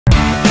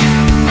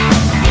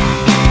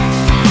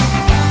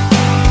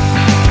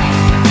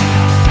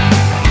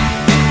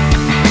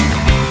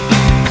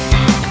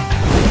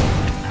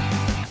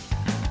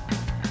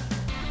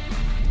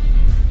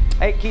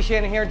Hey,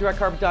 Shannon here,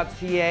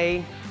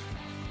 Directcarpet.ca.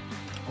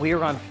 We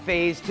are on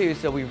phase 2,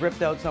 so we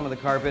ripped out some of the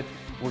carpet.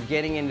 We're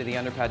getting into the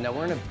underpad. Now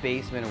we're in a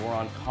basement and we're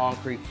on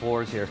concrete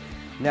floors here.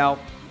 Now,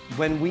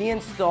 when we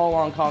install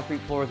on concrete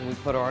floors and we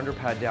put our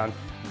underpad down,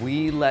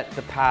 we let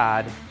the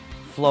pad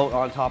float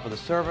on top of the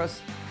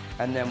surface,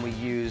 and then we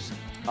use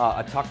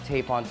a tuck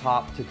tape on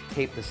top to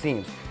tape the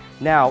seams.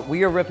 Now,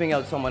 we are ripping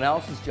out someone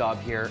else's job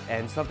here,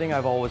 and something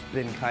I've always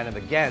been kind of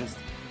against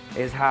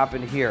is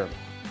happened here.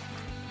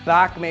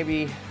 Back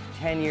maybe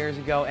 10 years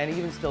ago, and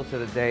even still to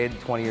the day,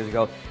 20 years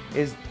ago,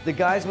 is the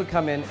guys would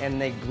come in and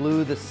they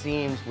glue the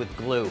seams with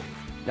glue.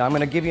 Now I'm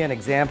gonna give you an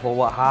example of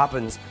what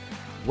happens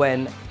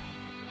when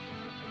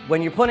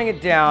you're putting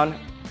it down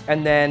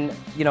and then,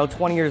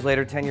 20 years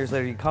later, 10 years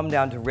later, you come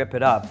down to rip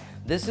it up.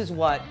 This is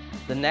what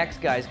the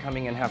next guys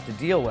coming in have to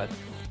deal with.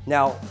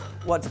 Now,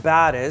 what's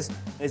bad is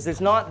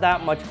there's not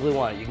that much glue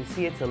on it. You can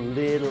see it's a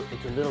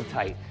little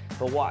tight,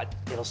 but what?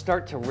 It'll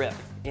start to rip,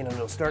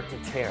 it'll start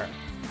to tear.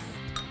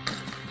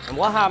 And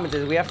what happens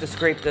is we have to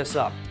scrape this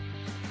up.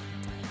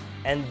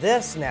 And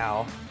this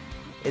now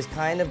is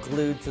kind of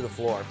glued to the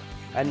floor.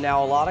 And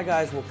now a lot of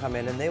guys will come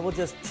in and they will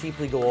just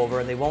cheaply go over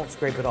and they won't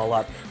scrape it all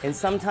up. And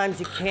sometimes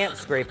you can't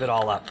scrape it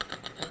all up.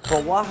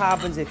 But what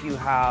happens if you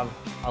have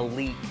a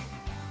leak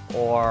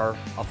or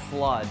a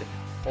flood,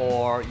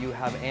 or you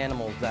have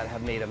animals that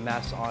have made a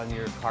mess on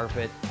your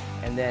carpet,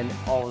 and then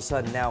all of a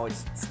sudden now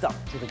it's stuck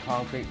to the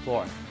concrete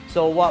floor?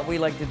 So what we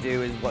like to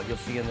do is what you'll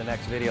see in the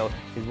next video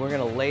is we're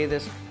gonna lay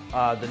this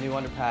the new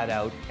underpad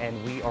out,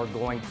 and we are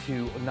going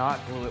to not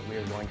glue it, we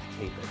are going to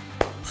tape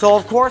it. So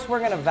of course we're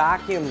gonna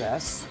vacuum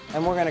this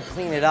and we're gonna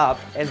clean it up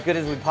as good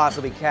as we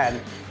possibly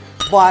can,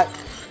 but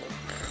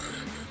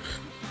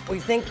we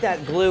think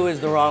that glue is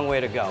the wrong way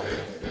to go.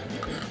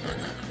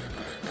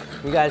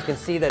 You guys can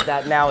see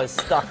that now is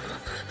stuck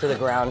to the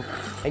ground,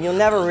 and you'll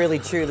never really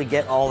truly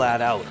get all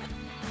that out.